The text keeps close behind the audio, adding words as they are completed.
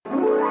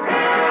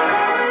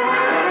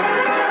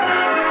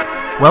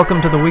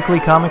Welcome to the weekly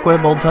Comic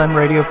Web Old Time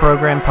Radio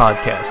Program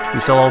podcast. We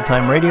sell old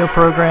time radio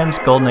programs,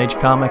 Golden Age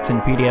comics in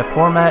PDF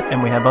format,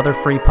 and we have other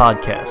free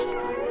podcasts.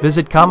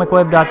 Visit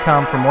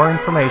comicweb.com for more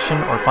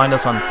information or find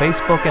us on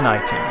Facebook and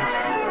iTunes.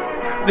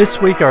 This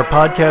week our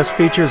podcast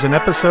features an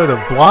episode of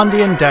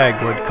Blondie and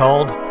Dagwood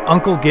called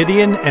Uncle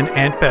Gideon and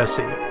Aunt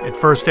Bessie. It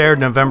first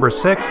aired November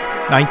 6th,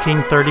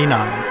 1939.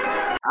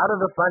 Out of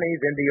the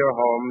funnies into your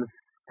homes,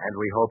 and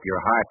we hope your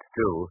hearts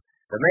too,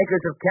 the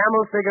makers of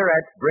Camel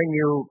cigarettes bring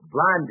you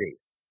Blondie.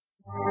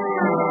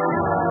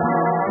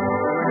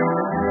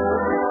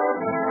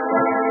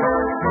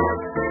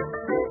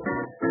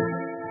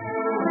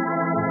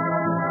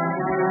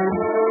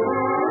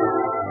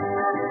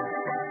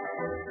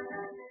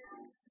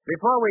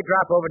 Before we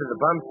drop over to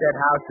the Bumstead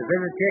house to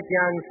visit Chick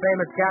Young's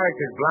famous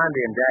characters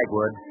Blondie and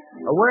Dagwood,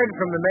 a word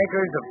from the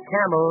makers of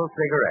Camel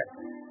cigarettes.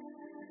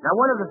 Now,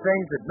 one of the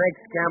things that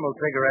makes Camel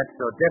cigarettes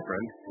so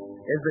different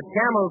is that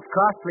Camel's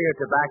costlier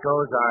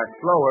tobaccos are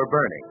slower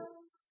burning.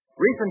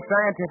 Recent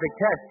scientific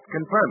tests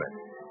confirm it.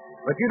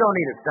 But you don't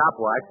need a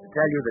stopwatch to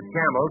tell you that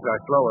Camels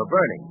are slower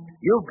burning.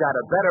 You've got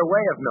a better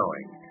way of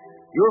knowing.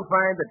 You'll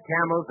find that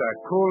Camels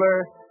are cooler,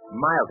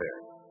 milder.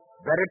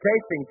 Better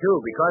tasting, too,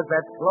 because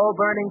that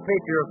slow-burning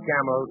feature of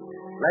Camels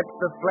lets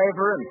the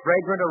flavor and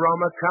fragrant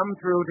aroma come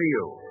through to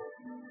you.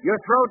 Your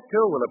throat,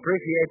 too, will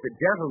appreciate the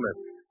gentleness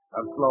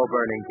of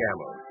slow-burning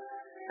Camels.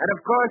 And,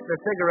 of course, a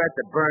cigarette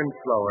that burns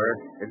slower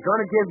is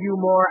going to give you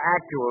more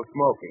actual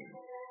smoking.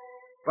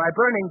 By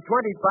burning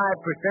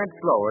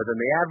 25% slower than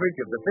the average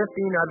of the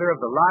 15 other of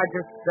the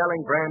largest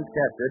selling brands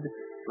tested,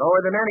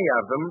 slower than any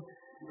of them,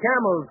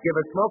 Camels give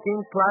a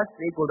smoking plus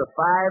equal to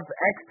 5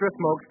 extra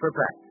smokes per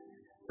pack.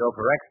 So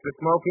for extra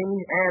smoking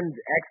and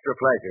extra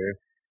pleasure,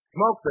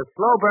 smoke the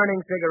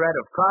slow-burning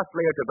cigarette of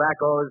costlier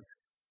tobaccos,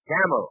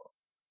 Camel.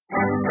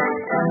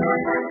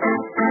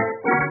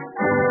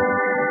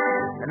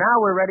 And now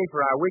we're ready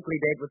for our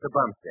weekly date with the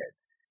Bumstead.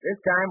 This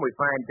time we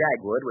find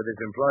Dagwood with his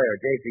employer,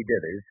 J.C.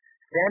 Dithers,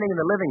 standing in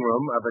the living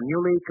room of a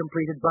newly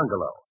completed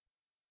bungalow.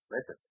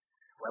 Listen.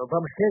 Well,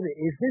 Bumstead,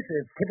 is this a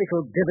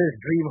typical Dithers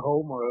dream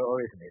home,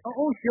 or isn't it?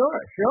 Oh, sure.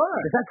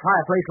 Does that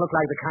fireplace look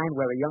like the kind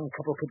where a young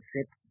couple could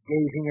sit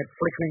gazing at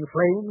flickering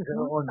flames,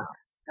 or not?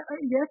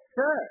 Yes,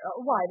 sir.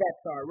 Why,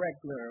 that's our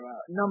regular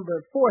number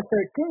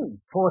 413.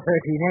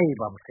 413A,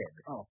 Bumstead.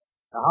 Oh.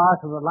 The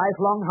hearth of a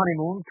lifelong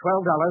honeymoon,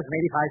 $12.85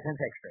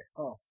 extra.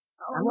 Oh.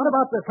 And what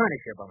about the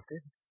furniture,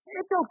 Bumstead?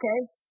 It's okay.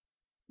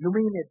 You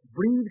mean it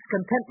breathes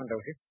contentment,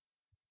 don't you?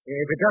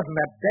 If it doesn't,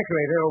 that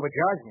decorator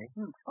overcharged me.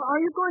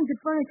 Are you going to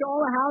furnish all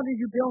the houses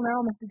you build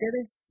now, Mr.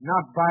 Dithers?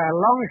 Not by a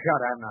long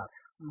shot, I'm not.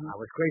 I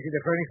was crazy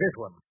to furnish this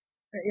one.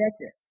 Yes,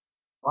 sir.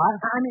 What?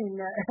 I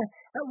mean,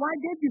 why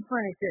did you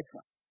furnish this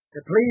one? To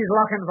please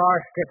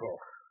Lochinvar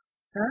Stipple.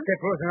 Huh?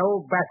 Stipple's an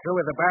old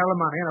bachelor with a barrel of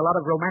money and a lot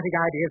of romantic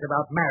ideas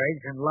about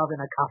marriage and love in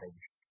a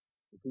cottage.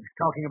 He keeps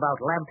talking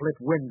about lamplit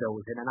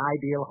windows in an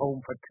ideal home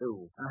for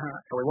two.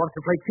 So he wants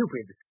to play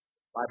Cupid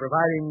by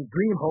providing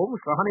dream homes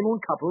for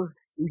honeymoon couples,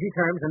 easy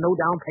terms, and no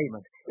down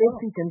payment. If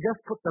he can just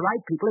put the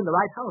right people in the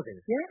right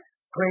houses. Yeah?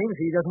 Claims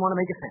he doesn't want to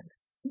make a cent.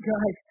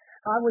 Gosh,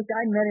 I wish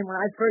I'd met him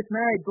when I first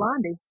married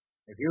Blondie.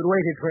 If you'd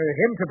waited for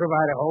him to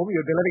provide a home,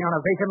 you'd be living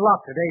on a vacant lot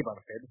today,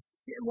 Bumstead.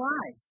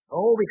 Why?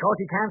 Oh, because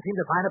he can't seem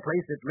to find a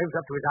place that lives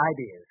up to his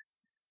ideas.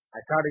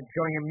 I started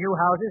showing him new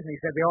houses, and he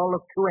said they all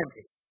looked too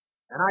empty.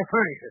 And I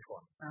furnished this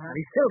one, and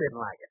he still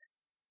didn't like it.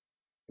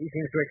 He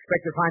seems to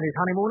expect to find his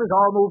honeymooners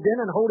all moved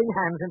in and holding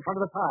hands in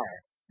front of the fire.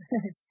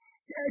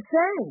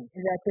 Say,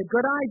 that's a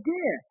good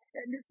idea.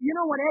 You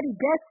know what Eddie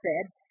Guest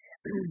said?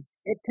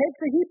 It takes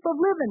a heap of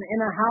living in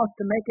a house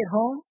to make it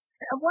home.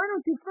 Why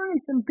don't you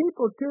furnish some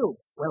people, too?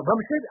 Well,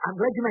 Bumstead, I'm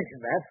glad you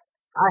mentioned that.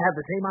 I have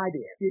the same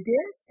idea. You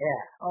did?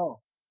 Yeah.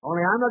 Oh.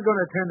 Only I'm not going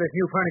to turn this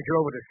new furniture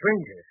over to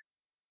strangers.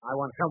 I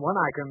want someone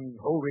I can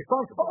hold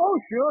responsible. Oh,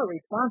 sure.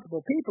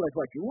 Responsible people is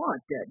what you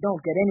want. Don't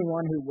get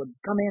anyone who would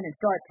come in and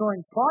start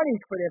throwing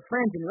parties for their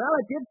friends and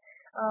relatives.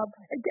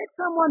 Get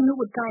someone who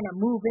would kind of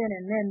move in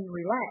and then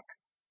relax.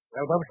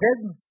 Well,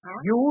 Bumstead,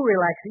 you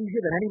relax easier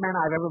than any man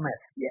I've ever met.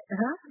 Yeah,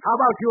 How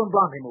about you and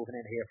Blondie moving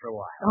in here for a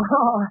while?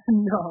 Oh,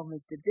 no,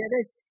 Mr.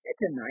 Dithers.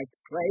 It's a nice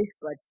place,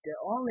 but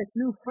all this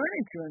new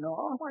furniture and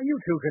all. Why, you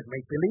two could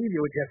make believe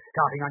you were just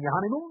starting on your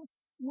honeymoon.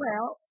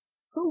 Well,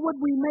 who would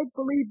we make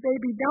believe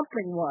Baby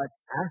Dumpling was?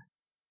 Huh?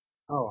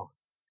 Oh.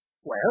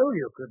 Well,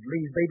 you could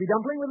leave Baby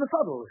Dumpling with the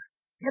Fuddles.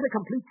 Get a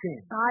complete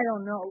team. I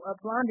don't know.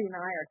 Blondie and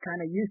I are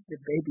kind of used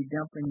to Baby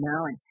Dumpling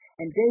now,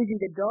 and Daisy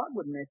the dog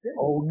would miss it.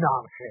 Oh,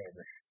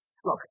 nonsense.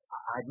 Look,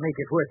 I'd make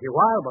it worth your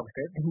while,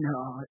 Bumstead.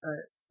 No,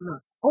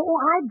 look. Oh,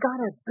 I've got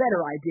a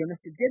better idea,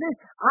 Mr. Dithers.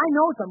 I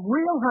know some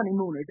real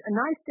honeymooners, and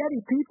nice, steady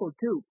people,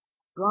 too.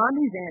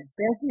 Blondie's Aunt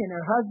Bessie and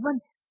her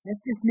husband,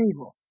 Mr.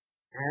 Sneevil.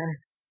 Huh?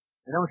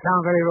 They don't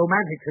sound very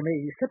romantic to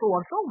me. Stipple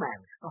wants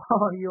romance.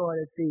 Oh, you ought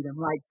to see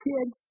them, like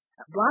kids.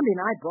 Blondie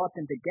and I brought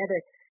them together,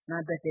 and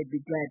I bet they'd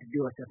be glad to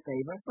do us a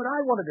favor. But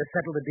I wanted to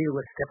settle the deal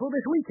with Stipple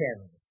this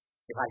weekend.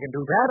 If I can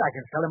do that, I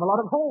can sell him a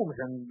lot of homes,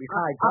 and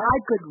besides... I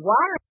could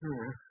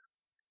wire.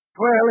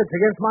 Well, it's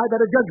against my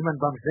better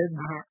judgment, Bumstead.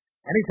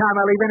 Anytime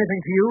I leave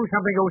anything to you,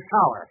 something goes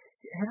sour.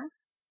 Huh?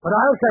 But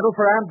I'll settle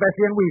for Aunt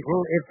Bessie and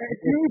Weasel if...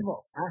 Weasel.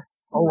 Huh?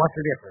 Oh, what's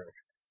the difference?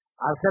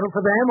 I'll settle for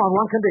them on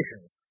one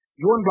condition.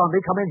 You and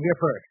Blondie come in here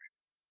first.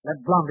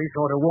 Let Blondie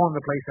sort of warm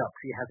the place up.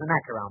 She has a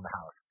knack around the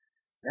house.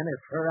 Then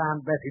if her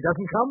Aunt Bessie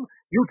doesn't come,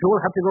 you two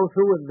will have to go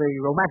through with the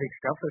romantic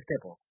stuff for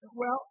Stipple.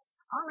 Well,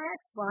 I'll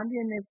ask Blondie,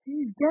 and if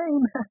she's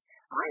game,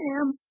 I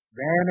am.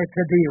 Then it's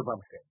a deal,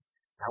 Bumstead.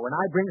 Now, when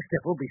I bring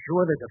Stipple, be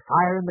sure there's a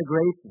fire in the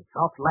grate and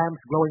soft lamps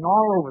glowing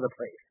all over the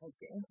place.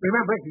 Okay.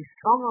 Remember, he's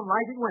strong on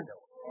lighting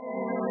windows.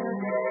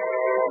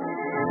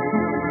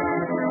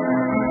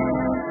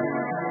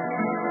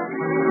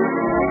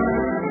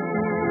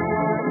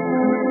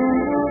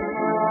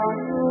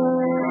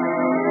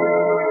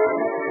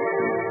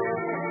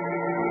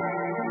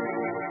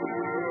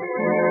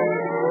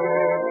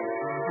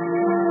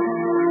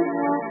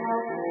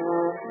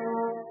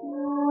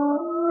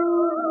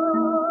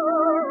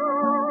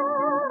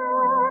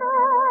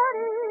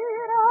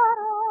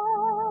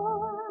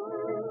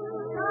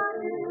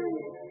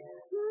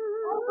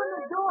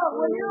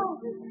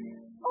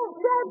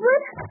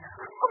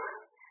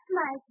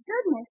 My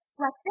goodness,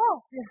 what's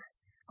that?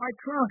 Our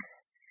trunk.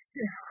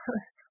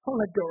 Hold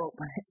the door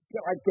open.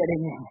 Start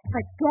getting in.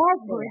 But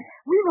Dagwood,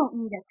 we won't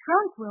need a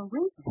trunk, will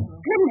we?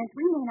 Goodness,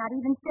 we may not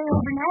even stay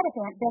overnight if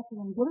Aunt Bessie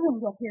and Gideon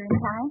get here in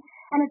time.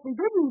 And if we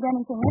did need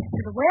anything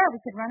extra to wear,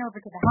 we could run over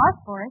to the house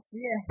for it.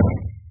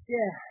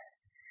 Yeah.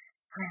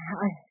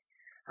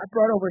 I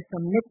brought over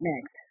some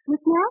knickknacks.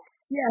 Knickknacks?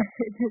 Yes,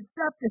 it's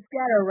stuff to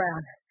scatter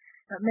around.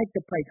 Make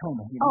the place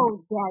homey.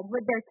 Oh,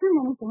 Dagwood, there are too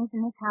many things in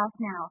this house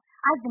now.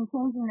 I've been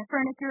changing the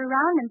furniture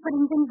around and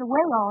putting things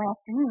away all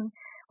afternoon.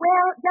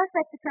 Well, just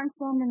let the trunk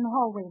stand in the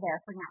hallway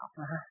there for now.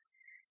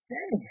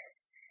 Say,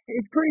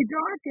 it's pretty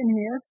dark in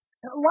here.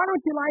 Why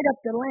don't you light up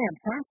the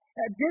lamps, huh?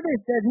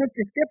 Dithers says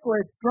Mr. Stipple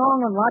is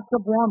strong on lots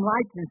of warm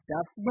lights and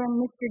stuff. Then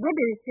Mr.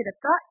 Dithers should have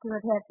thought to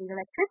have had the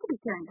electricity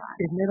turned on.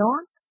 Isn't it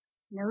on?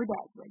 No,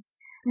 Dagwood.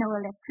 No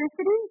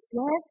electricity,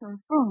 gas, or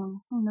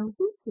phone. No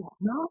heat yet.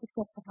 No?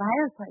 Except the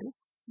fireplace.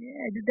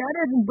 Yeah, that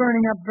isn't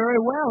burning up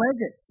very well, is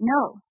it?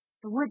 No.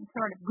 The wood's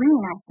sort of green,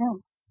 I think.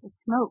 It's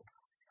smoke.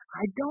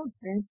 I don't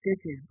think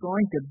this is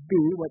going to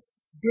be what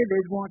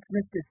Dithers wants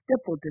Mr.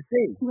 Stipple to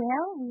see.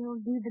 Well,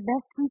 we'll do the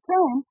best we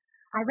can.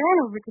 I ran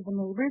over to the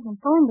neighbors and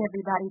phoned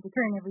everybody to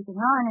turn everything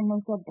on, and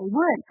they said they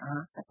would.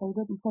 But they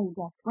didn't say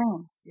just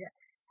when. Yeah.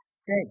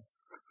 Say,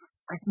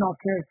 I smell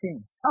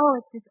kerosene. Oh,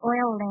 it's this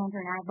oil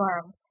lantern I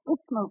borrowed. It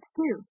smokes,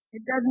 too.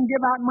 It doesn't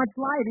give out much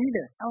light,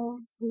 either.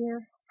 Oh, dear.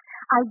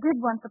 I did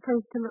want the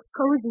place to look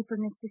cozy for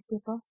Mr.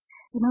 Stipple.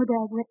 You know,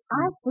 Dagwood,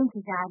 I think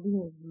his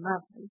idea is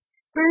lovely.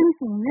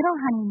 Furnishing little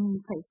honeymoon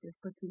places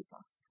for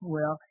people.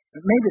 Well,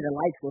 maybe the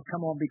lights will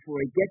come on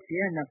before he gets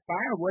here, and the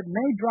firewood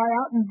may dry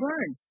out and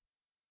burn.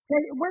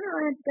 Say, what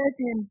are Aunt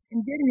Bessie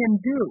and Gideon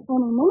do?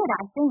 Any minute,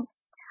 I think.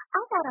 I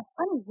got a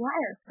funny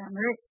wire from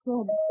her. It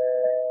said...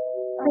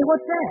 Hey,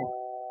 what's that?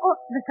 Oh,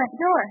 the front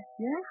door.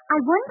 Yeah? I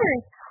wonder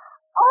if...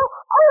 Oh,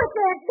 it's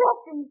Aunt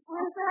Bessie.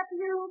 Was that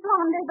you,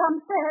 Blondie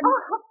Bumstead?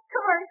 Oh, of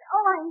course.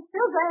 Oh, I'm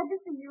so glad to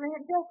see you,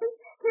 Aunt Bessie.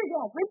 Here,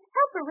 Dagwood,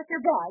 help her with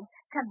your bag.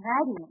 Come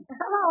right in.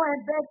 Hello,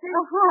 Aunt Bessie.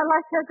 Oh, I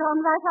like to have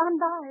gone right on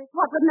by.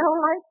 What with no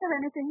lights or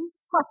anything?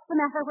 What's the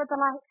matter with the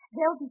lights?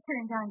 They'll be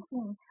turned on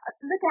soon.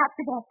 Look out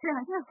for that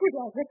trunk. Here,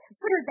 Dagwood,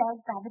 put her bag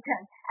by the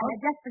trunk.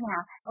 Just for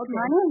now. Okay.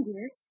 Come on in,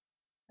 dear.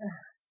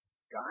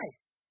 Gosh,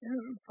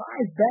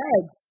 5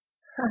 bags.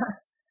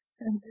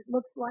 And it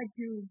looks like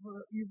you've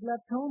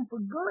left home for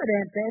good,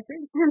 Aunt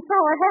Bessie. And so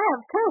I have,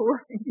 too.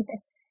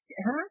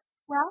 Huh?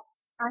 Well,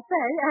 I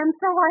say, and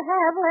so I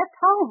have left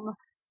home.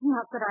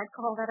 Not that I'd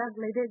call that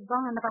ugly big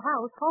barn of a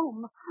house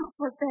home. It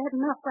was bad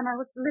enough when I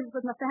lived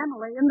with my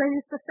family, and they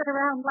used to sit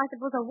around like it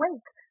was a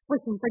wake,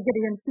 wishing for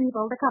Gideon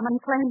Feeble to come and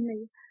claim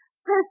me.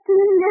 13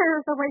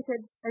 years I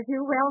waited, as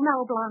you well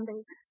know,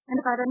 Blondie. And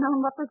if I'd have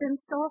known what was in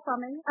store for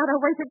me, I'd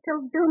have waited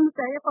till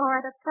doomsday before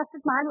I'd have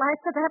trusted my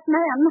life to that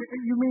man.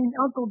 You mean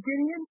Uncle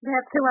Gideon?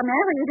 That's who I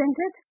married,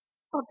 isn't it?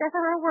 For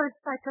better or worse,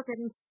 I took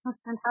him.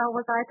 And how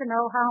was I to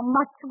know how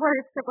much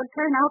worse it would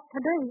turn out to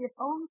be?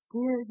 Oh,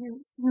 dear,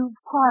 you've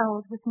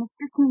quarreled with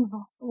Mr.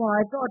 Sneevil. Well,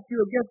 I thought you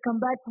had just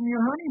come back from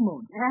your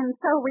honeymoon. And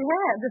so we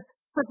had.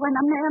 But when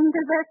a man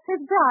deserts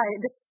his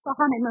bride, the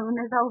honeymoon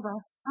is over.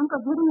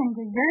 Uncle Gideon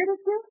deserted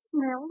you?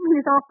 No,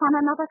 he's off on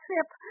another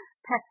trip.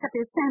 Packed up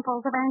his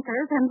samples of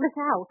anchors and lit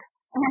out.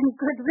 And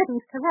good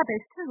riddance to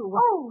rubbish, too.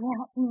 Oh,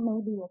 well,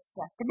 maybe it's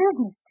just a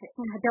business trip.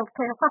 I don't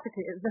care what it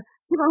is.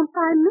 He won't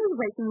find me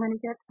waiting when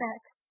he gets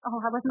back.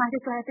 Oh, I was mighty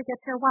glad to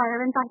get your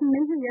wire inviting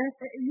me here.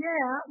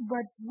 Yeah,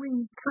 but we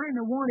kind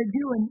of wanted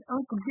you and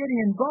Uncle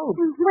Gideon both.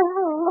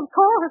 Well, of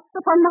course,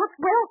 but I'm not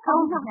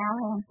welcome. Oh, now,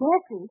 Aunt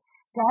Bessie,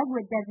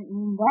 Dagwood doesn't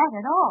mean that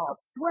at all.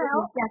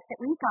 Well, it's just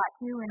that we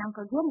thought you and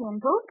Uncle Gideon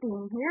both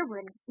being here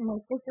would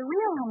make this a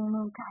real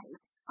honeymoon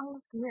cottage. Oh,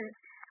 dear.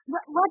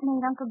 What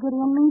made Uncle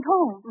Gideon leave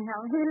home?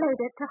 Well, he laid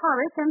it to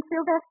Horace and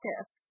Sylvester.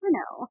 You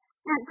know,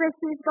 Aunt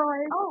Gracie's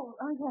boys. Oh,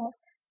 yes.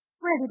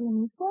 Where did he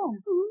meet them?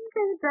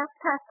 They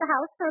dropped past the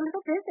house for a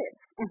little visit.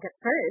 And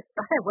at first,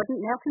 I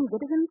wouldn't melt in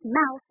Gideon's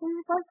mouth. He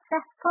was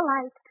that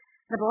polite.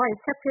 The boys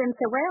took to him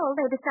so well,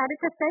 they decided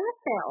to stay a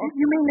spell.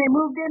 You mean they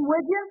moved in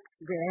with you?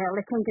 Well,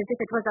 it seemed as if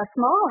it was a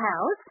small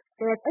house.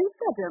 There's 8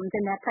 bedrooms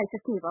in that place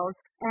of Sneevel's,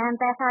 and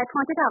that I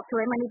pointed out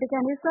to him when he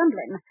began his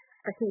grumbling.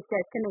 But he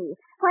says to me,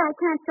 "Why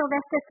can't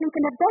Sylvester sleep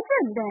in a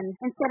bedroom then,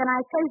 instead of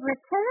my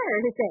favorite chair,"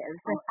 he says.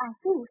 Oh, I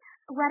see.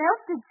 What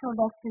else did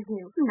Sylvester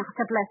do? Not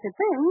a blessed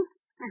thing.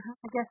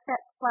 I guess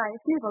that's why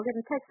Sneevel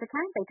didn't take so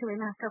kindly to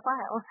him after a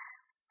while.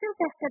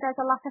 Sylvester does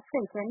a lot of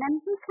thinking, and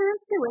he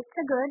can't do it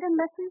so good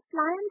unless he's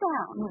lying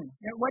down.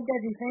 What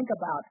does he think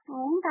about?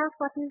 About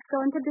what he's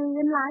going to be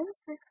in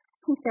life.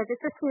 He says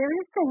it's a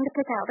serious thing to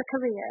pick out a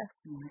career.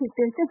 He's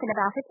been thinking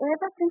about it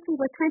ever since he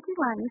was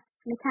 21,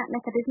 and he can't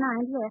make up his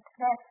mind yet.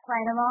 That's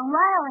quite a long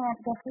while,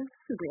 Aunt Bessie.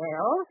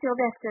 Well,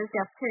 Sylvester's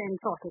just turned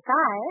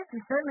 45.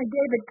 He certainly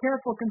gave it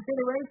careful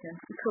consideration.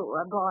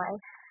 Poor boy.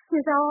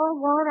 He's all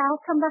wore out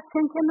from the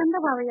thinking and the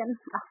worrying.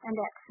 And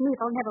that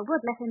Sneevel never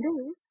would let him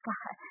be.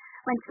 God,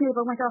 when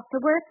Sneevel went off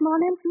to work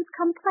mornings, he'd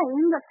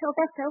complain that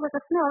Sylvester was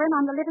a-snoring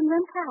on the living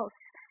room couch.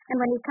 And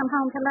when he'd come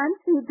home to lunch,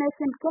 he'd make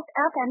him get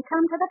up and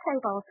come to the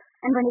table.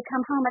 And when he'd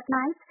come home at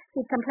night,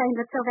 he'd complain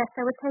that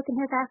Sylvester was taking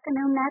his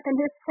afternoon nap in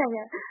his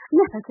chair.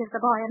 Never gives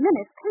the boy a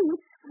minute's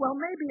peace. Well,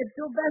 maybe if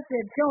Sylvester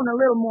had shown a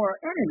little more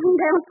energy.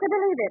 Don't you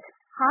believe it?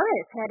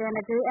 Horace had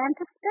energy and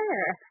to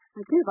spare.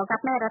 And people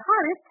got mad at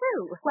Horace, too.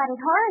 What did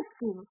Horace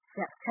do?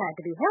 Just tried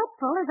to be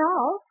helpful, is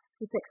all.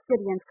 He fixed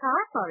Gideon's car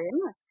for him.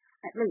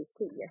 At least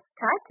he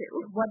tried to.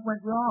 What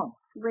went wrong?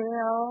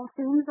 Well,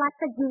 seems like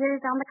the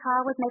gears on the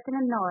car was making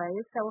a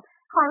noise, so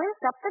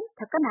Horace up and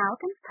took 'em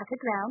out and cut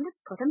it round and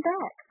put 'em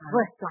back.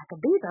 Worked like a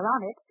beaver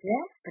on it.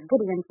 Yes? But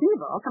Gideon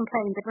Sneevel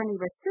complained that when he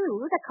was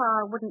through, the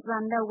car wouldn't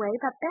run no way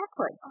but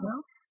backwards. Well?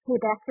 He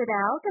backed it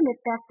out, and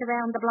it backed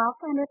around the block,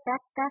 and it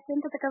backed back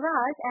into the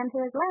garage, and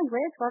his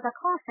language was a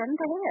caution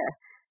to hear.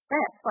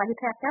 That's why he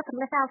packed up and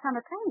left out on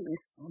the train.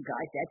 Oh,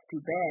 gosh, that's too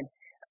bad.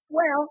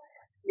 Well,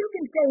 you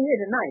can stay here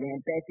tonight,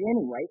 Aunt Bessie,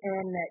 anyway,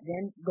 and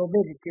then go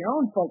visit your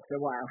own folks a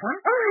while, huh?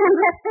 Oh, and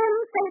let them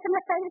say to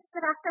my face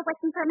that after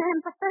waiting for a man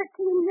for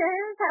 13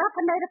 years, I up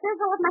and made a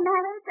fizzle of my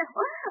marriage.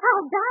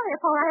 I'll die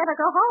before I ever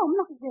go home.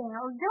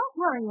 Well, don't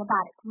worry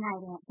about it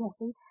tonight, Aunt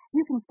Bessie.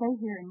 You can stay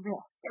here and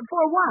rest.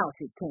 For a while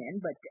she can,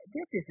 but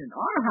this isn't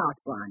our house,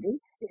 Blondie.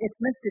 It's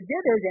Mr.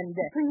 Dithers and...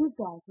 Please,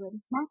 Dagwood,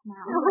 not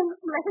now.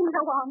 Let him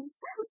go on.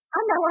 I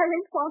know I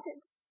ain't wanted.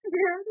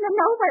 Here's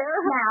nowhere.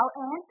 Now,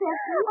 Aunt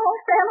Bessie. The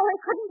whole family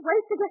couldn't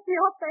wait to get me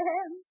off their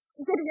hands.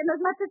 Gideon as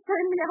much as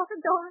turned me out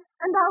the door,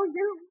 and now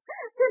you,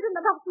 sitting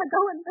about my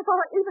going before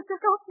I even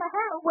took off my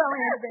hat. Well,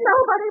 Aunt Bessie.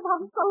 Nobody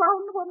wants a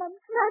lone woman.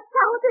 That's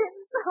how it is.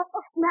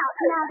 Now,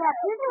 that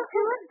isn't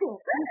true a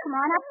bit. You come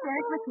on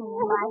upstairs with me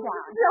and lie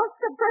down.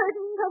 Just a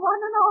burden to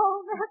one and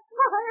all. That's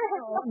my head.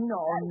 Oh,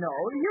 no.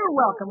 You're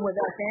welcome with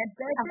us, Aunt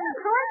Bessie.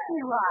 Of course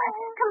you are.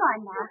 Come on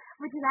now.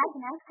 Would you like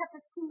a nice cup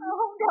of tea?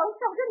 Oh,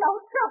 no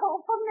trouble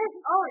for me.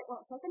 Oh, it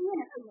won't take a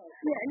minute to make.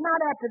 Yeah,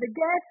 not after the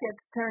gas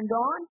gets turned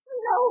on.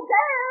 No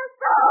gas.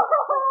 Come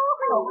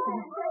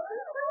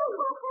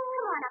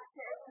on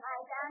upstairs and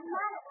lie down.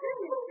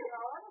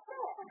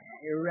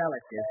 Your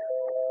relative.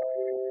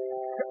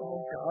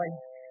 Oh, golly.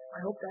 I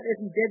hope that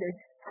isn't Dithers.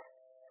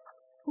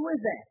 Who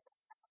is that?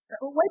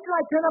 Wait till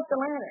I turn up the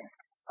lantern.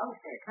 Oh,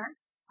 huh?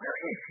 Where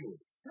is she?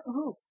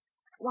 Who?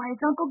 Why,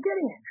 it's Uncle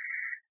Gideon.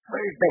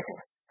 Where's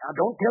Bessie? Now,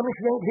 don't tell me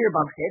she ain't here,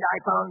 Bumstead. I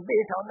found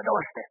this on the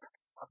doorstep.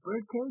 A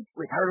birdcage?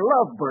 With her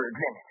lovebirds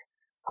in it.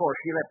 Of course,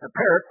 she left the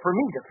parrot for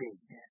me to feed.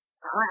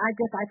 I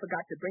guess I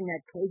forgot to bring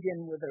that cage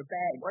in with her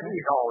bag. What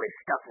is all this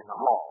stuff in the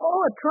hall? Oh,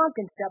 a trunk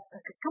and stuff.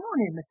 Come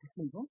on in, Mr.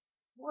 Sneevel.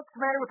 What's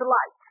the matter with the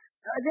lights?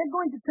 They're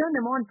going to turn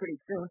them on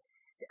pretty soon,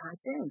 I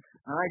think.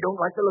 I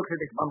don't like the looks of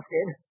this,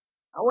 Bumstead.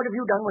 Now, what have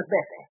you done with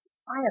Bessie?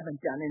 I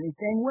haven't done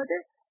anything with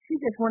her. She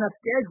just went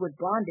upstairs with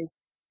Blondie.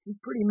 She's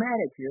pretty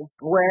mad at you.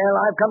 Well,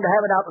 I've come to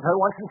have it out with her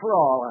once and for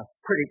all. A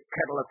pretty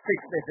kettle of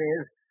fish this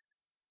is.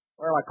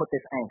 Where'll I put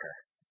this anchor?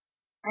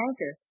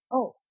 Anchor?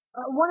 Oh,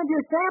 one of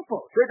your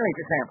samples. Certainly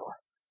it's a sample.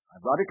 I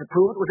brought it to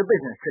prove it was a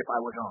business trip I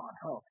was on.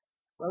 Oh,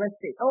 well, let's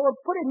see. Oh,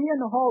 put it here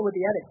in the hall with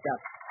the other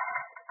stuff.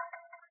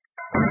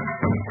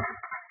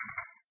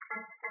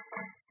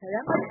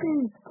 That must be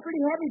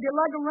pretty heavy to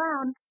lug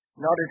around.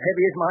 Not as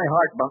heavy as my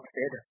heart,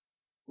 Bumstead.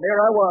 There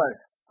I was,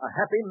 a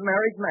happy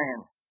married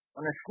man,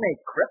 when a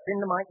snake crept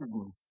into my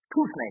Eden.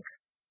 2 snakes,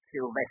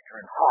 Sylvester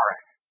and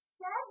Horace.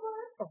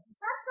 Dagwood,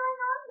 what's going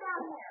on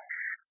down there?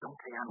 Don't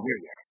say I'm here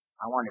yet.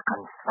 I want to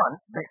confront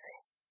Bessie.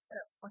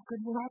 What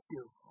good will that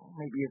do?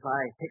 Maybe if I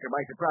take her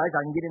by surprise,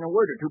 I can get in a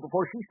word or two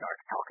before she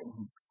starts talking.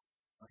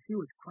 Well, she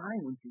was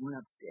crying when she went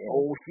upstairs.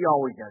 Oh, she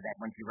always does that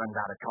when she runs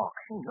out of talk.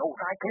 She knows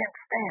I can't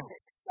stand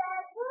it.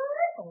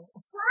 Dagwood,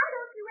 why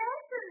don't you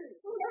answer me?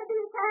 Maybe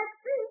he can't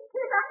speak.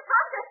 He's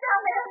unconscious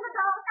down there in the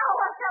dark. Oh,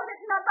 I felt it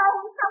in my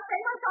bones.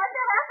 Something was going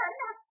to happen.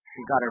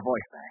 She got her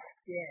voice back.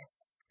 Yeah.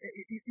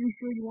 You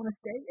sure you want to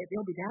stay?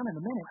 They'll be down in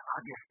a minute.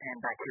 I'll just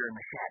stand back here in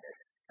the shadows,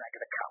 back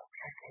of the couch.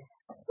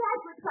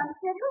 Dagwood,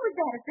 Bumstead, who was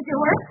that at the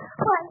door?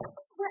 Why,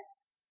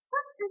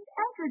 what's this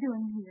anchor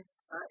doing here?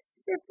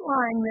 It's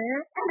lying there.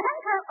 An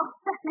anchor? Oh,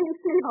 that means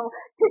Sneevil.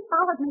 He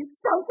followed me.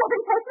 Don't let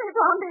him take me,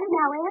 Blondie.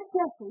 Now, Aunt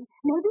Jessie,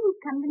 maybe he's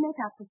come to make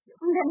up with you.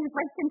 Then he's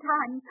wasting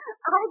time.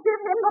 I'll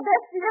give him the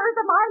best years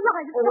of my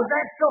life. Oh, is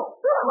that so?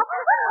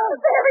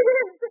 There he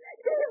is.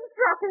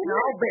 Eavesdropping.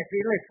 Now,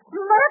 Bessie, listen.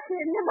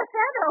 Lurking in the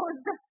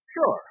shadows.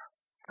 Sure.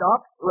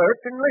 Stop,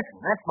 lurk, and listen.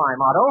 That's my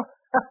motto.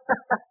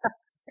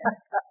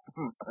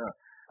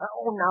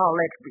 Now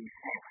let's be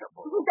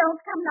sensible.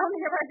 Don't come no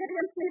nearer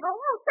Gideon Sneevil.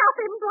 Stop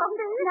him,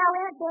 Blondie. Now,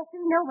 Aunt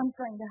Bessie, no one's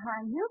going to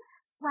harm you.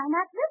 Why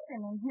not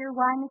listen and hear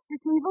why Mr.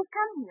 Sneevil's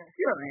come here?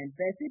 Sure, Aunt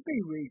Bessie, be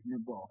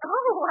reasonable.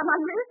 Oh, I'm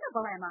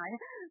unreasonable, am I?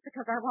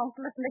 Because I won't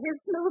listen to his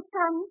smooth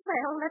tongue.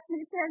 Well, let me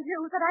tell you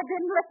that I've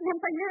been listening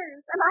for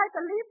years, and I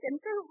believed him,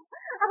 too.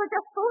 I was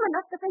just fool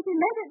enough to think he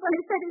meant it when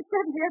he said he'd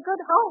send me a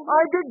good home.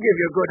 I did give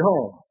you a good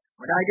home,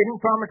 but I didn't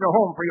promise a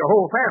home for your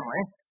whole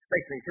family,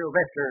 especially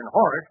Sylvester and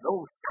Horace,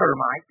 those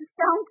termites.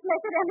 Don't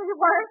make it any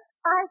worse.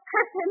 I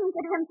curse him,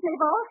 Gideon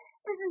Sneevil.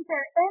 Isn't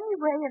there any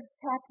way of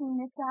patching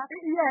this up?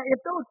 Yeah, if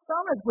those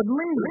fellas would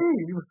leave.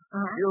 Leave?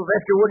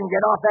 Sylvester wouldn't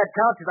get off that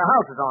couch if the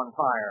house is on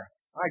fire.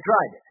 I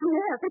tried it.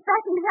 Yes, he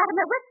frightened me out of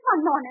my wits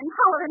one morning,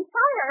 hollering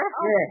fire.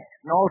 Yes,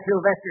 and all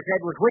Sylvester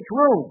said was which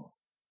room.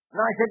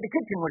 And I said the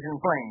kitchen was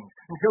in flames.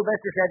 And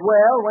Sylvester said,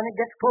 well, when it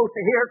gets close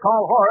to here,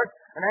 call Horace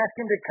and ask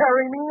him to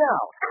carry me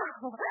out.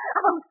 Oh, I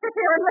won't sit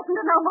here and listen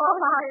to no more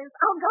lies.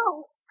 I'll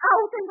go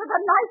out into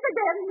the night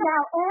again.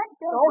 Now, Aunt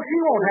Bessie. No, she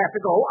won't have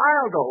to go.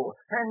 I'll go.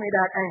 Hand me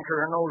that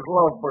anchor and those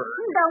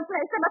lovebirds. Don't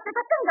place him up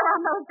with a finger on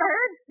those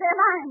birds. They're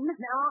mine.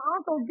 Now,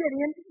 Uncle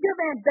Gideon, give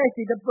Aunt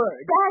Bessie the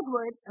bird.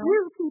 Dagwood,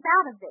 you keep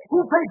out of this.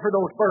 Who paid for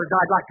those birds,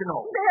 I'd like to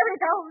know? There he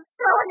goes,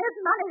 throwing his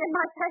money in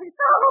my face.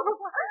 Oh,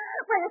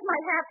 where's my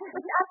hat?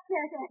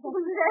 Upstairs, Aunt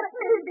Bessie. Let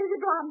me be,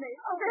 Blondie.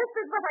 This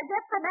is what I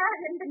get for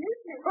marrying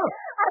beneath me.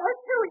 I was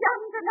too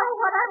young to know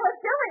what I was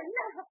doing.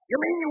 You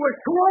mean you was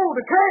too old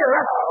to care?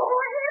 Oh,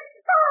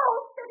 it's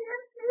false,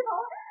 Gideon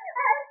Sneevil.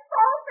 And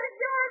false is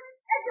your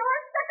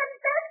second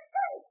best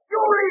teeth. You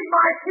leave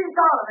my teeth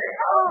out of it.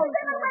 Oh,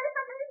 get away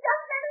from me.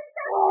 Don't let him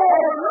touch me.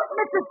 Oh,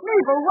 Mr.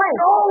 Sneevil, wait.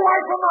 No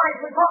wife of mine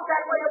can talk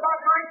that way about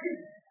my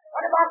teeth.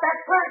 What about that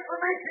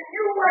transformation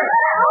you went?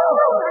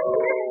 Oh,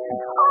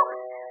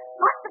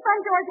 lock the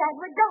front door,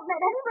 Dagwood. Don't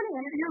let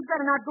anyone in. You'd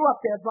better not go up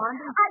there,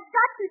 Blondie. I've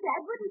got to,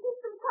 Dagwood, and keep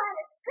them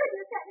quiet.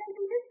 Goodness, that may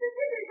be Mr.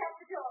 Scissors at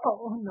the door.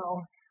 Oh, no.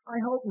 I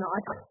hope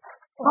not.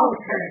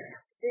 Okay.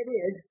 It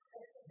is.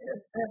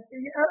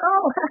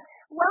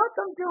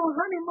 Welcome to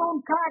Honeymoon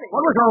Cottage.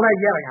 What was all that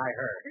yelling I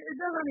heard?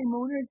 The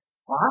honeymooners.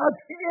 What?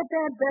 It's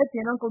Aunt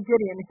Bessie and Uncle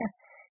Gideon.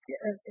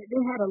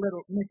 They had a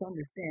little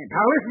misunderstanding.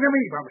 Now listen to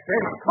me, Bumstead.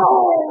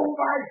 Oh,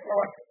 my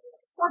foot.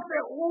 What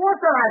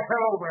did I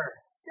fell over?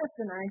 Just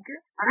an anchor.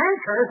 An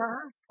anchor?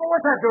 Oh,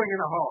 what's that doing in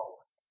the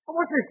hall?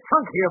 What's this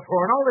trunk here for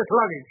and all this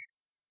luggage?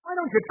 Why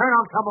don't you turn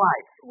on some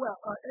lights? Well,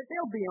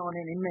 they'll be on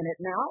any minute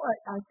now,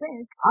 I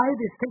think. I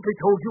distinctly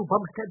told you,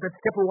 Bumstead, that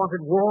Skipper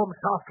wanted warm,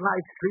 soft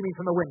light streaming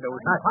from the windows,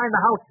 and I find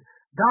the house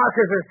dark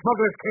as a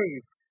smuggler's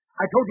cave.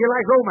 I told you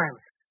like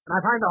romance, and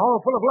I find the hall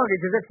full of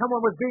luggage as if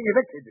someone was being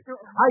evicted.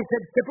 I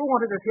said Skipper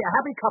wanted to see a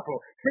happy couple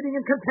sitting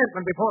in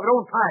contentment before their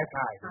own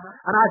fireside,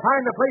 and I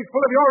find the place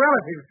full of your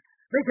relatives,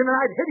 making the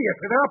night hideous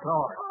with their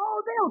uproar. Oh,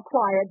 they'll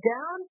quiet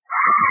down.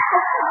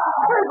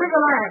 Where's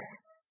the last?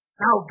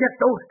 Now get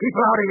those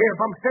people out of here,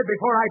 Bumstead,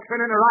 before I turn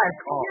in a riot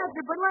call.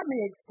 Yeah, but let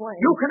me explain.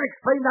 You can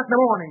explain that in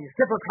the morning.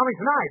 Skipper's coming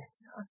tonight.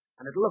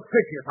 And it'll look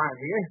fishy if I'm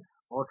here,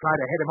 or try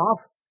to head him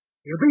off.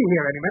 He'll be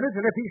here any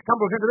minute, and if he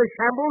stumbles into this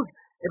shambles,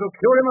 it'll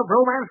cure him of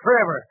romance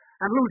forever,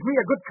 and lose me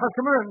a good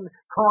customer and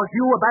cause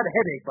you a bad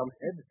headache,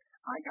 Bumstead.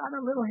 I got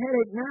a little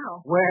headache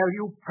now. Well,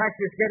 you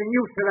practice getting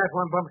used to that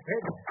one,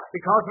 Bumstead,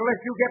 because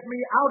unless you get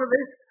me out of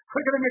this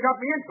quicker than you got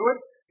me into it,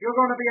 you're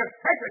going to be a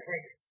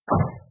segregate.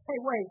 Hey,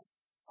 wait.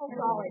 Oh,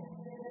 golly.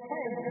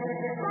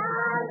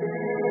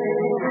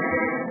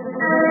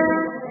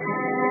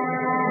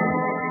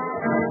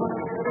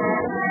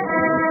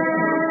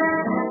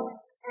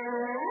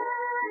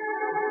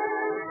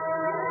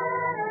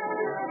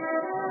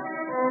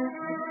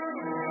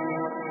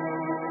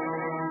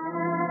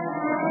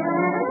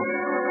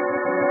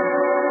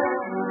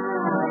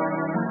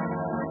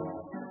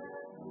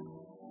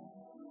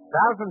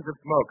 Thousands of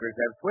smokers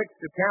have switched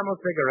to Camel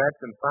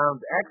cigarettes and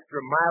found extra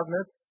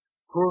mildness,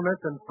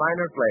 coolness, and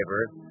finer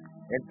flavor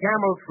in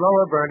Camel's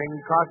slower-burning,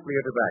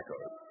 costlier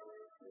tobaccos.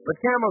 But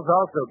Camels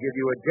also give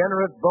you a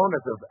generous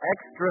bonus of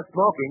extra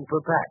smoking per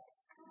pack.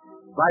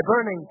 By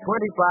burning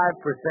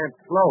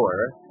 25% slower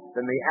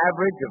than the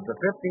average of the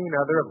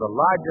 15 other of the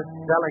largest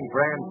selling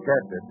brands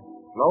tested,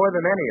 slower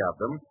than any of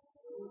them,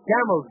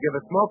 Camels give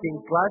a smoking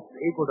plus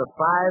equal to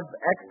 5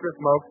 extra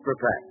smokes per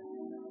pack.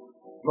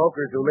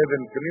 Smokers who live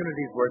in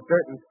communities where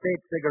certain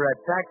state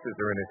cigarette taxes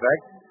are in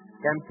effect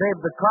can save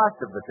the cost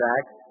of the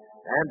tax,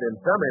 and in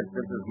some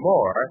instances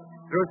more,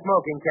 through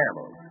smoking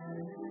Camels.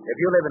 If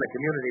you live in a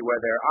community where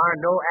there are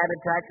no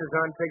added taxes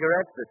on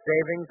cigarettes, the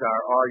savings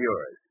are all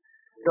yours.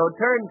 So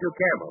turn to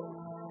Camels.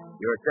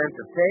 Your sense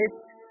of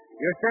taste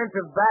Your sense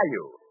of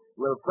value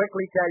will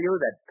quickly tell you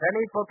that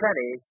penny for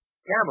penny,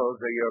 Camels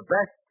are your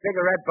best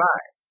cigarette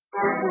buy.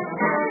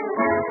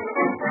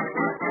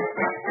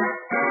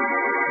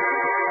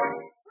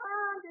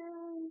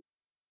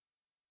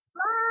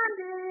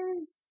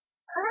 Blondie!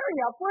 Hurry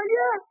up, will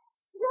you?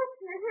 Yes,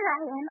 sir, here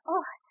I am.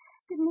 Oh,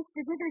 did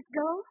Mr. Dithers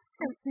go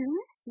so soon?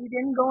 He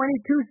didn't go any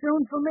too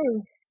soon for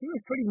me. He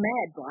was pretty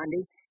mad,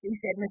 Blondie. He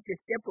said Mr.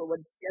 Stipple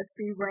would just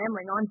be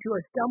stumbling onto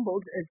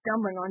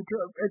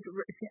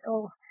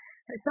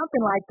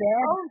something like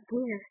that. Oh,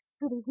 dear.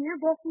 Did he hear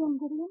Bessie and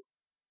Gideon?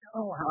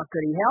 Oh, how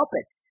could he help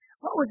it?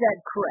 What was that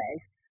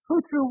crash? Who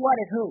threw what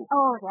at who?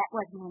 Oh, that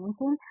wasn't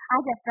anything.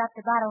 I just dropped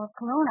a bottle of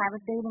cologne I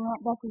was bathing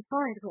Aunt Bessie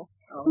Ford with.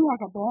 Oh. He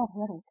has a bad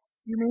headache.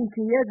 You mean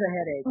she is a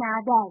headache?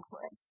 Now,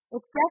 Dagwood,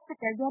 it's just that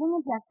they're getting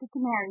adjusted to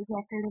marriage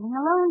after living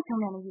alone so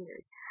many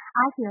years.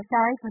 I feel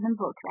sorry for them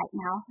both right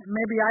now.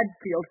 Maybe I'd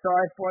feel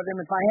sorry for them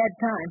if I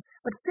had time.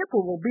 But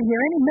Stipple will be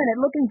here any minute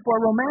looking for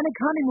a romantic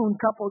honeymoon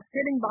couple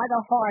sitting by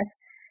the hearth.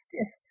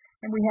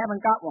 And we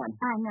haven't got one.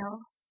 I know.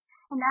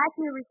 And I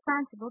feel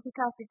responsible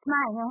because it's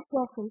my Aunt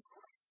Bessie.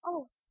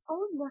 Oh,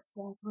 look,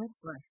 Dagwood.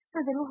 What?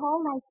 The little hall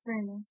light's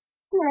burning.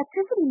 The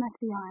electricity must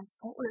be on.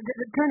 Oh,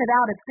 turn it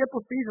out. If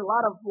Stipple sees a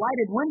lot of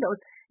lighted windows,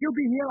 he'll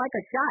be here like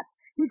a shot.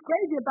 He's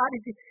crazy about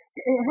it.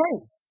 Hey,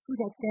 who's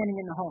that standing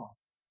in the hall?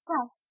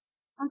 Why,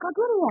 Uncle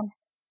Gideon.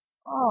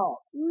 Oh,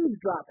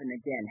 eavesdropping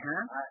again,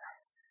 huh?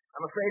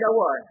 I'm afraid I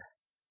was.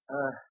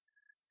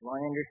 Do I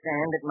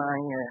understand that my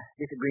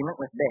disagreement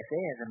with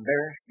Bessie has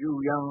embarrassed you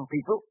young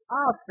people?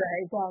 I'll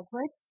say.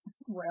 Dagwood.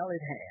 Well,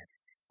 it has.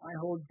 My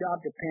whole job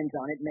depends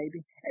on it, maybe.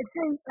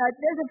 See,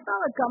 there's a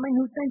fella coming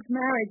who thinks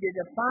marriage is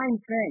a fine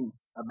thing.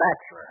 A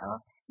bachelor, huh?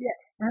 Yeah,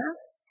 huh?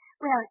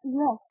 Well,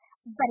 yes,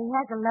 but he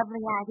has a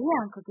lovely idea,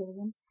 Uncle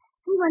Gideon.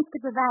 He wants to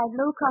provide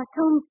low-cost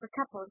homes for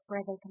couples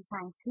where they can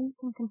find peace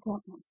and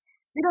contentment.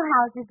 Little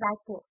houses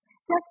like this,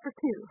 just for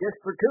two.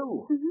 Just for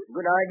two? Mm-hmm.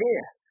 Good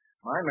idea.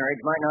 My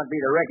marriage might not be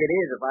the wreck it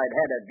is if I'd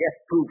had a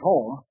guest-proof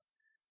home.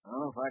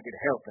 Well, if I could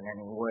help in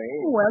any way.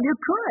 Well, you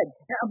could,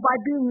 by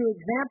being the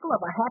example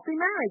of a happy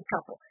married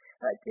couple.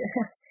 But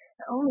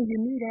only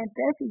you need Aunt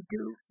Bessie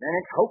to. Then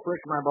it's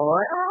hopeless, my boy.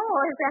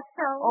 Oh, is that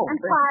so? Oh,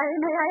 and why,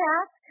 may I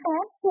ask?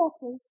 Aunt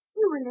Bessie,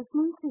 you were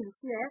listening too.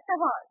 Yes, I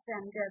was.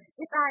 And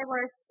if I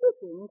were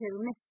speaking to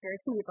Mr.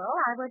 Feeble,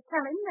 I would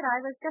tell him that I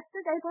was just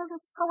as able to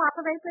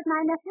cooperate with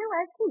my nephew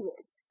as he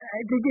is.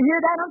 Did you hear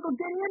that, Uncle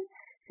Gideon?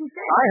 She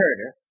said. I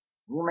heard her.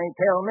 You may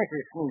tell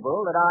Mrs.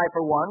 Sneeble that I,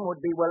 for one,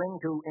 would be willing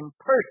to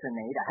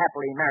impersonate a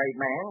happily married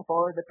man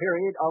for the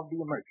period of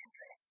the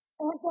emergency.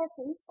 Aunt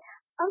Bessie,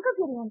 Uncle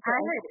Gideon said...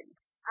 I heard him.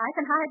 I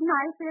can hide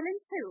my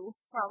feelings, too,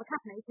 while the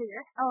company's here.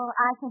 Oh,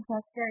 I think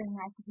that's very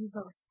nice of you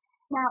both.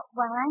 Now,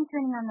 while I'm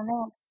turning on the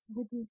lamp,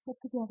 would you sit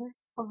together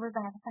over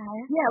by the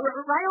fire? Yeah,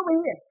 right over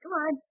here. Come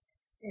on.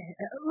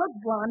 Look,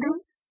 Blondie,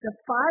 the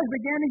fire's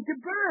beginning to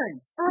burn.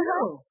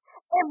 Uh-huh.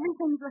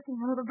 Everything's looking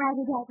a little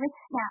brighter, Dagwood.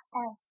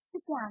 Now, sit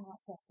down,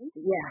 Aunt Bessie.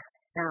 Yeah.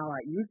 Now,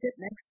 you sit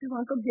next to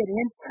Uncle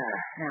Gideon.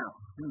 Now,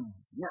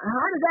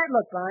 how does that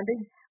look,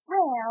 Blondie?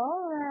 Well,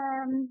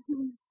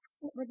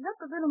 it would look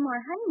a little more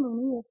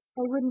honeymoony if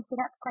they wouldn't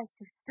sit up quite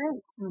so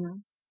straight.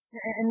 Mm-hmm.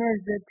 And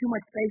there's too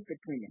much space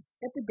between them.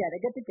 Get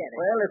together.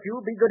 Well, if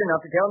you'll be good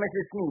enough to tell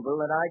Mrs. Sneeble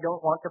that I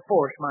don't want to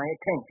force my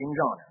attentions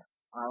on her,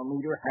 I'll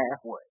meet her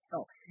halfway.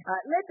 Oh,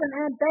 listen,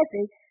 Aunt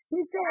Bessie,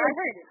 he said... I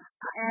heard him.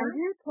 And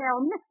you tell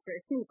Mr.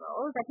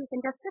 Feeble that he can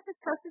just sit as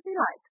close as he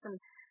likes, and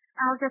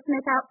I'll just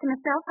make out to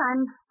myself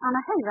I'm on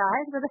a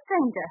hayride with a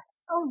stranger.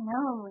 Oh,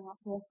 no,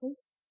 Aunt Bessie.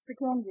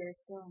 Pretend you're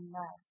still in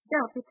love.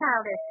 Don't be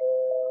childish.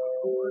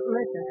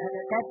 Listen,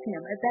 that's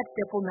him. That's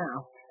Stipple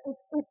now.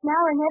 It's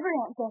now or never,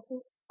 Aunt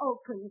Bessie. Oh,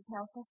 please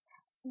help us.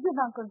 Give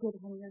Uncle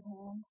Gideon your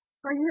hand.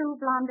 For you,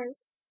 Blondie.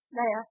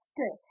 There,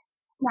 good.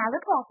 Now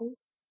look happy.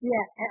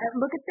 Yeah,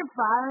 look at the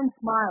fire and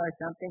smile or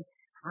something.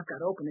 I've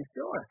got to open this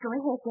door. Go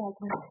ahead,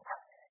 Dagwood.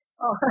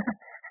 Oh,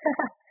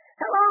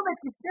 hello,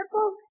 Mr.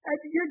 Stipple.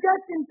 You're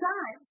just in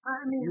time.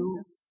 I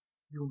mean...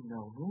 You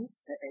know me?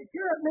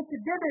 Sure, Mr.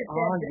 Dithers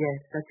said... Oh, yes,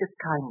 such a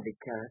kindly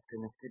character,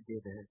 Mr.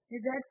 Dithers.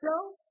 Is that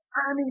so?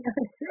 I mean,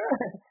 sure.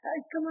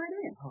 Come right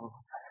in. Oh,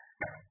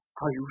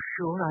 are you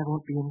sure I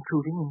won't be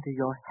intruding into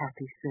your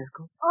happy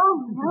circle?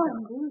 Oh, no,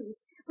 indeed.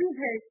 We've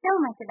heard so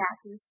much about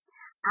you.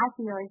 I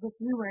feel as if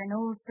you were an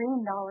old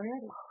friend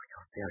already. Oh,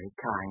 you're very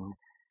kind.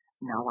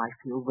 Now I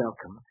feel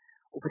welcome.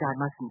 Oh, but I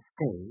mustn't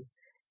stay.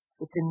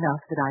 It's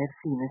enough that I have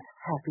seen this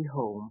happy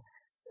home,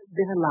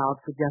 been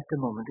allowed for just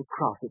a moment to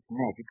cross its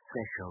magic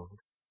threshold,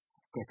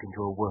 step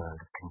into a world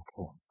of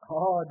content.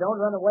 Oh, don't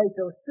run away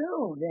so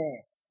soon,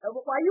 there.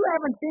 Why, you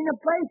haven't seen the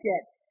place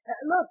yet.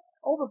 Look,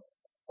 over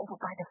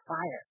by the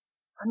fire.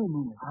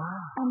 Honeymoon.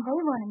 And they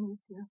want to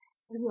meet you.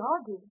 We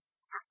all do.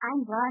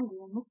 I'm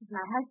Blondie, and this is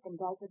my husband,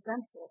 Dagwood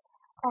Brumstead.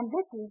 And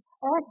this is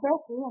Aunt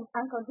Bessie and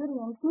Uncle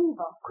Gideon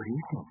Sneeble. Good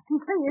evening.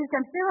 Please,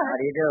 I'm sure. How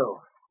do you do?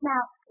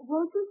 Now,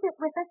 won't you sit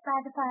with us by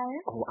the fire?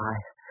 Oh,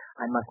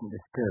 I mustn't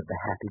disturb the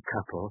happy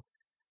couple.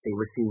 They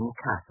were seeing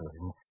castles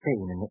in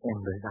Spain in the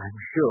embers, I'm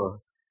sure.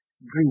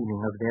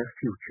 dreaming of their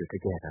future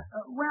together.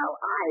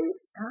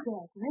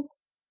 Desmond,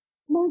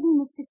 maybe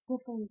Mr.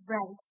 Skipper is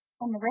right,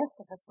 and the rest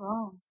of us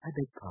wrong. I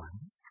beg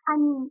pardon? I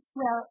mean,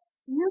 well,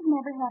 you've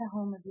never had a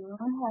home of your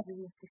own, have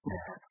you, Mr.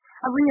 Skipper?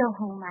 A real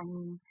home, I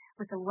mean,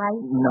 with a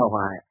wife. No,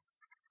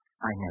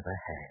 I never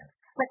have.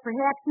 But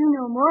perhaps you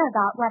know more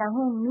about what a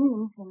home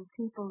means than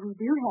people who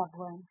do have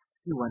one.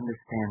 You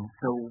understand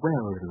so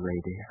well, little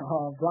lady.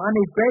 Oh,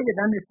 Blondie's great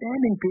at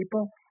understanding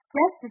people.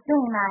 Just the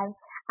same,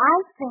 I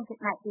think it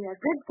might be a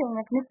good thing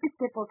if Mr.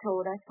 Skipper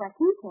told us what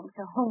he thinks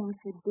a home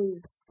should be.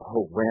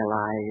 Oh, well,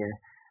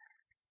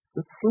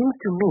 it seems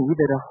to me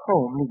that a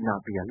home need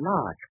not be a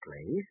large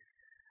place.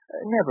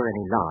 Never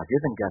any larger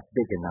than just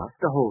big enough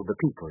to hold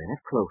the people in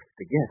it close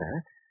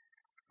together.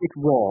 Its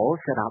walls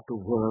shut out the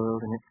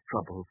world and its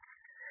troubles.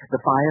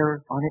 The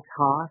fire on its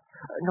hearth,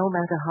 no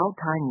matter how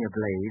tiny a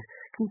blaze,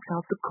 keeps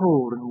out the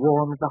cold and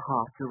warms the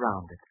hearts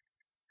around it.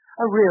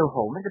 A real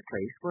home is a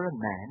place where a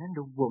man and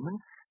a woman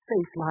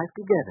face life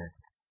together,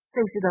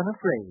 face it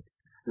unafraid,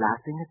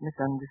 laughing at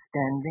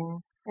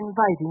misunderstanding,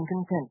 inviting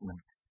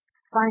contentment,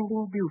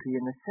 finding beauty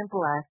in the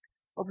simple act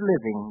of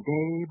living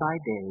day by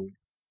day.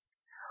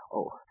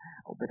 Oh,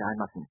 but I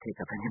mustn't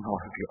take up any more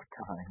of your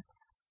time.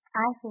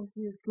 I think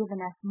you've given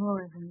us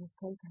more than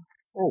you've taken.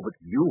 Oh, but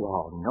you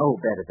all know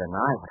better than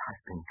I what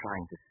I've been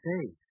trying to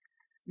say.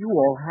 You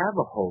all have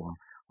a home,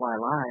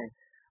 while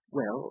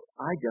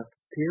I just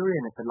peer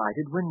in at the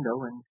lighted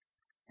window and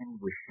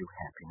wish you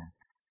happiness.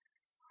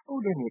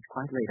 Oh, Denny, it's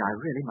quite late. I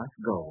really must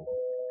go.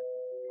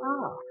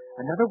 Ah,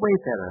 another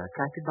wayfarer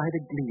attracted by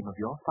the gleam of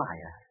your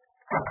fire.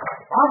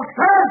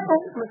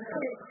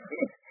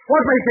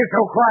 What makes it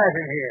so quiet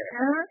in here?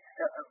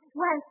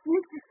 Why,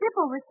 Mr.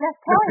 Skipper was just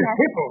telling us.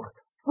 Mr. Skipper?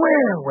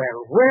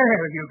 Where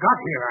have you got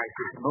here, I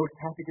see? Most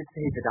happy to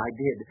say that I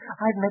did.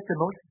 I've met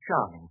the most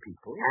charming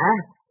people.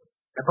 Huh?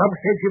 The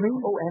Bumsteads, you mean?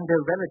 Oh, and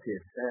their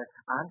relatives,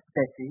 Aunt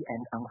Bessie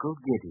and Uncle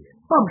Gideon.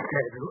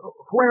 Bumstead?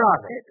 Where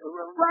are they?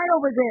 Right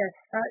over there.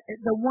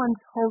 The ones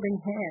holding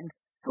hands.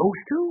 Those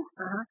two?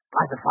 Uh-huh.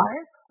 By the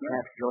fire?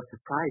 Perhaps you're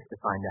surprised to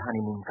find a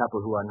honeymoon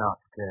couple who are not,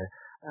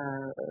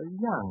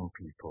 young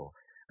people.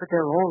 But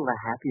they're all the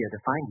happier to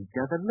find each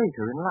other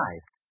later in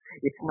life.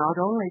 It's not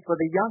only for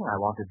the young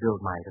I want to build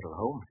my little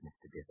homes,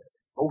 Mr. Dillard.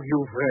 Oh,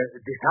 you've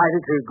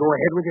decided to go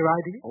ahead with your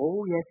idea?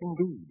 Oh, yes,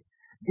 indeed.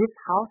 This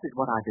house is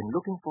what I've been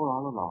looking for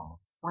all along.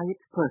 Why,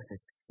 it's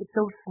perfect. It's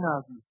so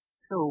snug,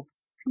 so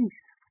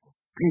peaceful.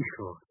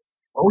 Peaceful?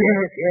 Oh,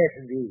 yes,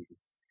 indeed.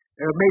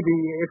 Maybe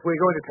if we're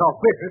going to talk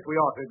business, we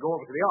ought to go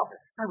over to the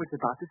office. I was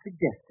about to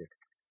suggest it.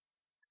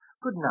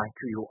 Good night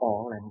to you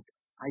all, and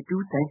I do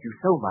thank you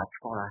so much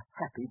for a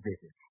happy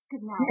visit.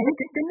 Good night.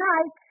 Good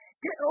night.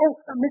 Oh,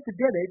 Mr.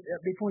 Dillard,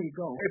 before you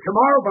go.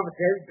 Tomorrow,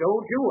 Bumstead,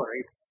 don't you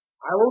worry.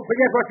 I won't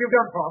forget what you've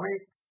done for me.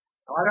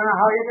 I don't know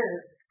how you did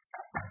it.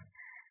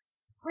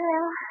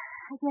 Well,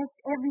 I guess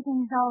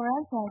everything's all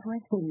right,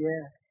 Edward.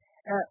 Yeah.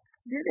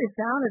 Dillard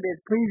sounded as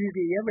pleased as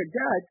he ever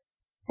does.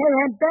 Hey,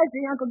 Aunt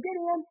Bessie, Uncle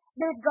Gideon.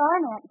 They're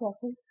gone, Aunt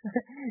Bessie.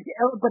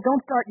 But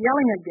don't start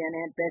yelling again,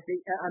 Aunt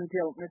Bessie,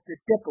 until Mr.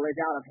 Stipple is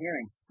out of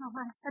hearing. Oh,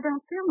 I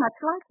don't feel much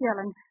like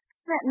yelling.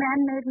 That man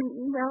made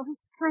me,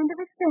 kind of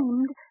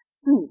ashamed.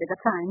 Me with a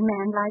fine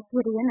man like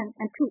Gideon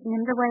and treating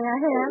him the way I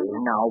have.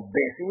 Now,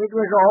 Bessie, it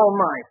was all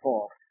my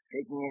fault.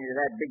 Taking you into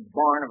that big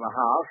barn of a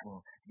house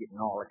and getting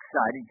all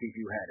excited because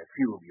you had a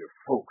few of your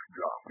folks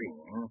drop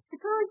in.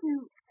 Suppose you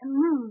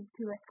moved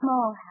to a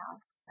small house,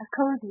 a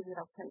cozy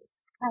little place,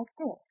 like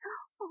this.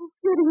 Oh,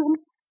 Gideon,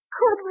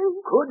 could we?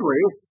 Could we?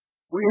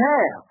 We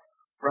have.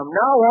 From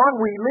now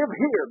on, we live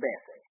here,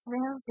 Bessie.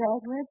 Well,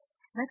 Edward,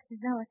 looks as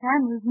though it's our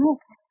move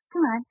next.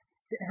 Come on.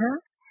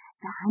 Huh?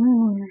 The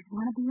honeymooners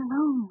want to be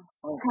alone.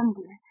 Oh. Come,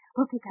 dear.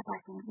 We'll pick up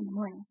our things in the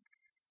morning.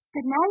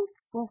 Good night,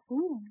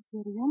 Bessie and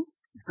Gideon.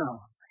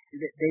 No,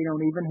 they don't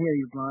even hear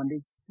you,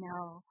 Blondie.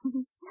 No.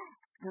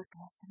 Look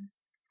at them.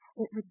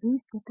 It would be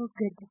so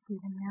good to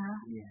see them now.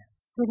 Yeah.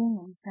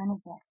 Sitting in front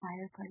of that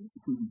fireplace.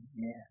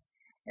 Yeah.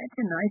 That's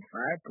a nice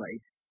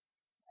fireplace.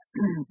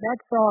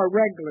 That's our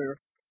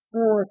regular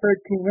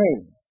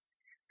 413A.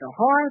 The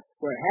hearth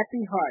where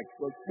happy hearts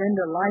will spend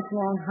a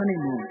lifelong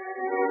honeymoon.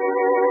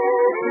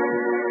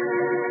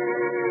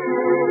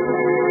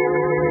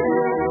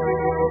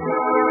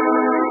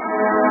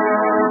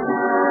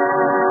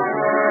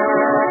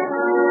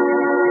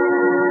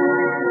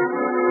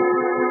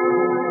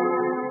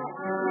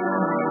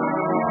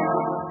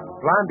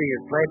 Blondie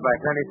is played by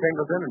Penny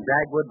Singleton and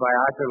Dagwood by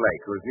Arthur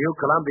Lake, whose new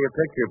Columbia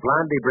picture,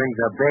 Blondie Brings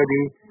a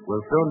Baby,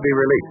 will soon be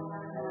released.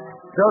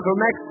 So till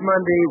next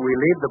Monday, we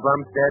leave the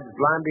Bumsteads,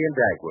 Blondie and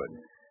Dagwood.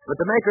 But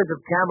the makers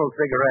of Camel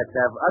cigarettes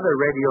have other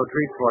radio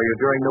treats for you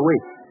during the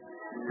week.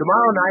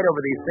 Tomorrow night over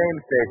these same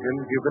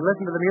stations, you can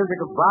listen to the music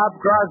of Bob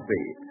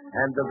Crosby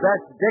and the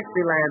best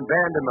Dixieland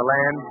band in the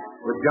land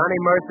with Johnny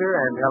Mercer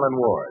and Helen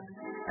Ward.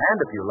 And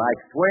if you like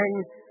swing,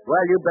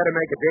 well, you better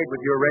make a date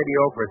with your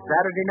radio for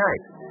Saturday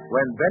night,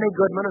 when Benny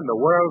Goodman and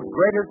the world's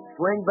greatest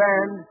swing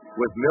band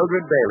with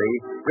Mildred Bailey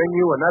bring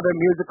you another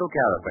musical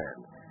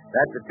caravan.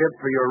 That's a tip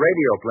for your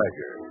radio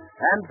pleasure.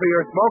 And for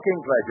your smoking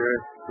pleasure,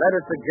 let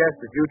us suggest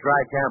that you try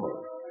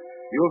Camels.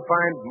 You'll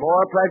find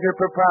more pleasure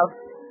per puff,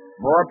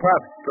 more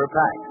puffs per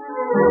pack.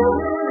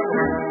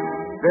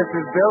 This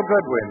is Bill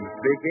Goodwin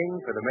speaking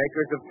for the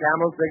makers of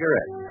Camel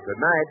cigarettes. Good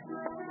night.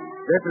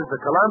 This is the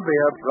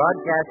Columbia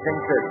Broadcasting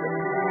System.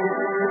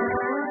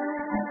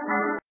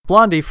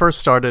 Blondie first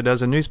started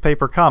as a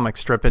newspaper comic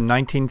strip in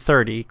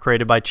 1930,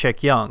 created by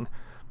Chick Young.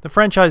 The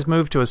franchise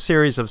moved to a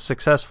series of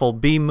successful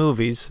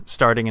B-movies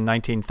starting in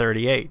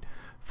 1938.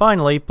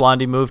 Finally,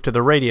 Blondie moved to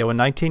the radio in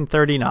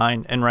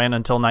 1939 and ran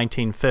until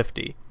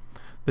 1950.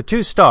 The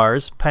two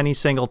stars, Penny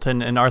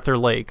Singleton and Arthur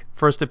Lake,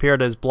 first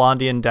appeared as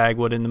Blondie and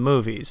Dagwood in the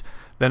movies,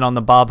 then on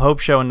the Bob Hope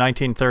Show in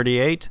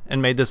 1938,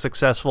 and made the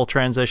successful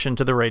transition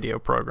to the radio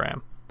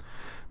program.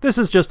 This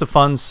is just a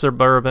fun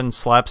suburban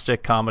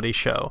slapstick comedy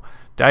show.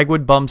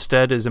 Dagwood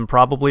Bumstead is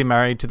improbably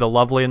married to the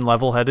lovely and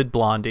level-headed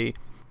Blondie.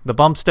 The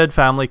Bumstead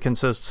family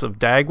consists of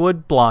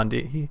Dagwood,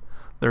 Blondie,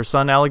 their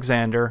son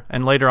Alexander,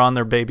 and later on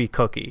their baby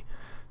Cookie.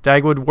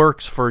 Dagwood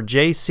works for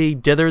J.C.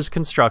 Dithers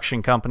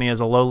Construction Company as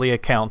a lowly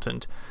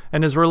accountant,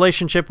 and his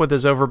relationship with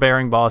his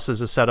overbearing boss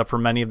is a setup for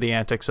many of the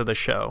antics of the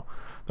show.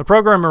 The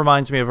program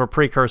reminds me of a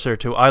precursor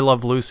to I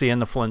Love Lucy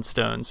and the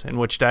Flintstones, in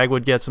which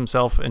Dagwood gets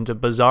himself into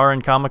bizarre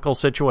and comical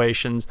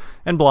situations,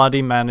 and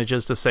Blondie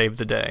manages to save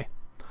the day.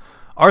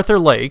 Arthur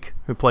Lake,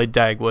 who played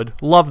Dagwood,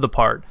 loved the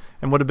part,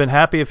 and would have been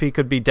happy if he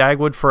could be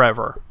Dagwood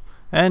forever.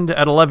 And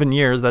at 11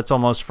 years, that's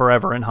almost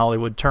forever in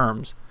Hollywood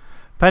terms.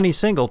 Penny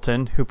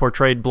Singleton, who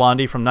portrayed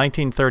Blondie from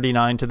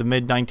 1939 to the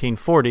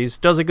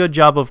mid-1940s, does a good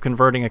job of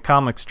converting a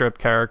comic strip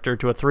character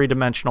to a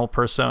three-dimensional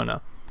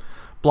persona.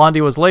 Blondie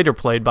was later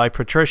played by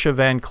Patricia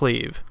Van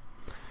Cleve.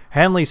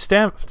 Hanley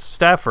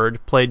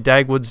Stafford played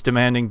Dagwood's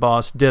demanding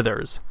boss,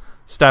 Dithers.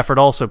 Stafford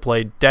also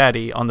played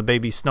Daddy on the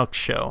Baby Snooks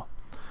show.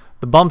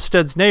 The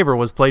Bumstead's neighbor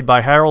was played by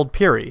Harold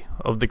Peary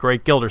of the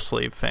Great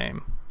Gildersleeve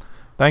fame.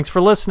 Thanks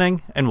for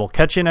listening, and we'll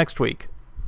catch you next week.